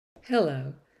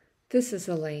Hello, this is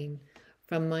Elaine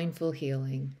from Mindful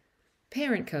Healing,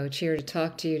 parent coach here to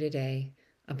talk to you today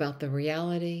about the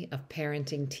reality of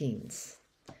parenting teens.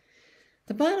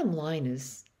 The bottom line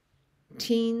is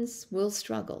teens will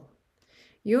struggle.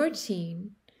 Your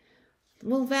teen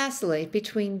will vacillate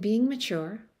between being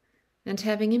mature and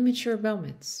having immature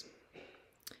moments,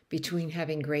 between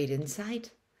having great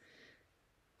insight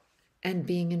and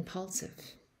being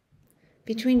impulsive,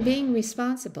 between being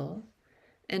responsible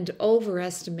and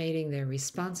overestimating their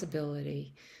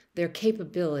responsibility, their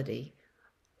capability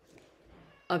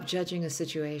of judging a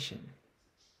situation.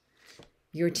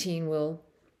 Your teen will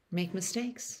make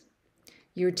mistakes.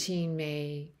 Your teen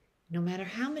may, no matter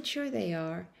how mature they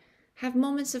are, have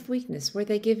moments of weakness where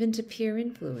they give in to peer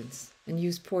influence and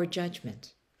use poor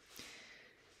judgment.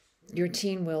 Your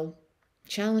teen will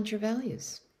challenge your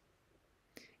values.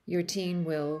 Your teen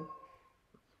will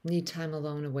need time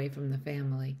alone away from the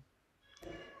family.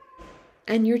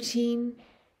 And your teen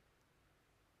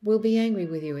will be angry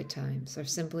with you at times or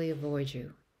simply avoid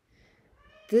you.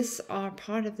 This are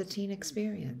part of the teen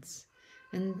experience,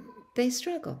 and they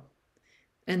struggle,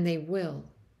 and they will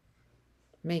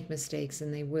make mistakes,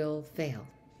 and they will fail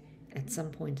at some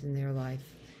point in their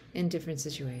life in different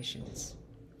situations.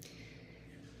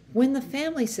 When the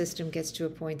family system gets to a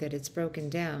point that it's broken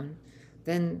down,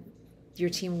 then your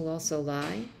teen will also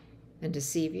lie and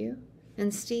deceive you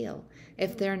and steal.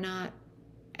 If they're not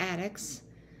addicts,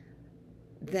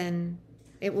 then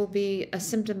it will be a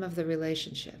symptom of the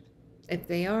relationship. If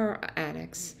they are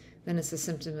addicts, then it's a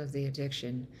symptom of the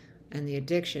addiction, and the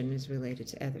addiction is related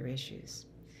to other issues.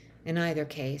 In either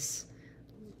case,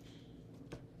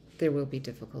 there will be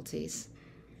difficulties,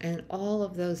 and all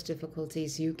of those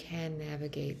difficulties you can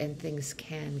navigate, and things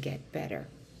can get better.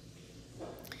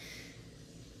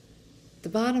 The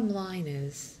bottom line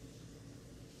is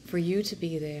for you to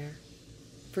be there,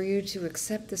 for you to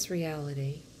accept this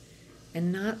reality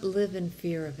and not live in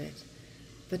fear of it,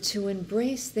 but to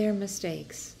embrace their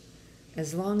mistakes.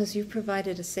 As long as you've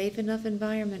provided a safe enough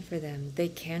environment for them, they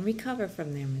can recover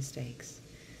from their mistakes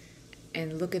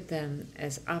and look at them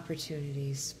as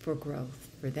opportunities for growth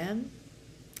for them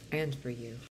and for you.